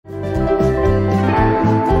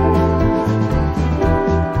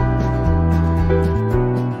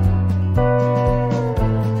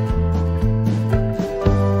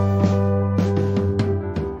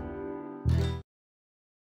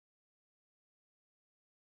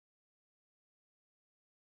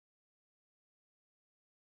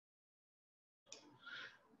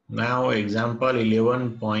Now example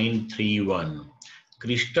 11.31.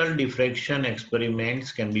 Crystal diffraction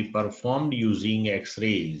experiments can be performed using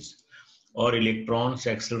X-rays or electrons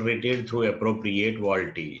accelerated through appropriate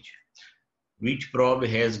voltage. Which probe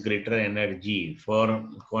has greater energy? For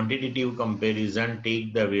quantitative comparison,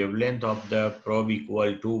 take the wavelength of the probe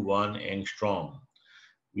equal to 1 angstrom,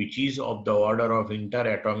 which is of the order of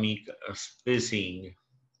interatomic spacing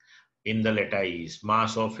in the lattice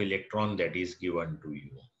mass of electron that is given to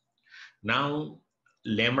you. Now,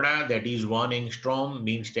 lambda, that is 1 angstrom,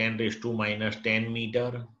 means 10 raised to minus 10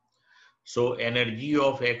 meter. So energy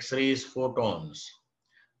of X-rays photons,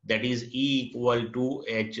 that is E equal to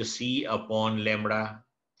hc upon lambda.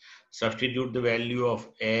 Substitute the value of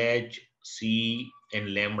h, c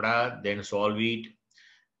and lambda, then solve it.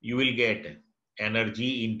 You will get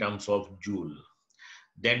energy in terms of joule.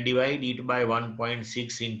 Then divide it by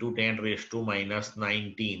 1.6 into 10 raised to minus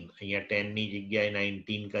 19. Here 10 ની જગ્યાએ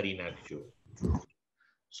 19 કરી નાખજો.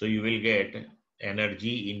 So you will get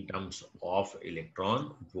energy in terms of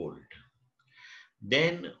electron volt.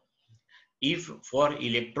 Then if for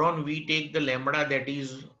electron we take the lambda that is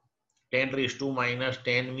 10 raised to minus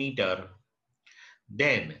 10 meter,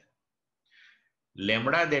 then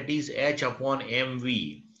lambda that is h upon mv.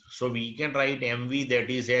 So we can write mv that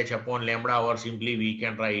is h upon lambda, or simply we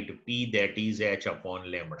can write p that is h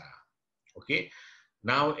upon lambda. Okay.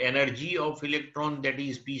 Now energy of electron, that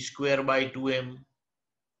is p square by 2m.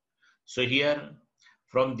 So here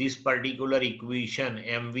from this particular equation,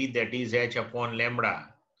 mv that is h upon lambda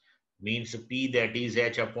means p that is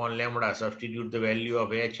h upon lambda. Substitute the value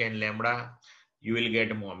of h and lambda, you will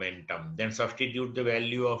get momentum. Then substitute the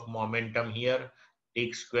value of momentum here,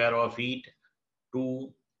 take square of it,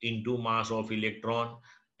 2 into mass of electron,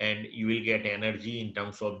 and you will get energy in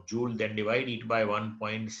terms of joule. Then divide it by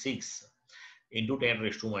 1.6 into 10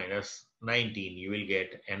 raised to minus 19. You will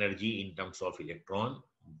get energy in terms of electron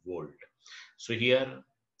volt. So here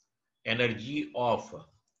energy of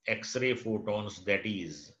X-ray photons, that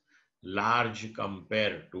is large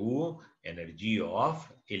compared to energy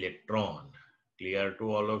of electron. Clear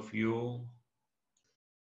to all of you?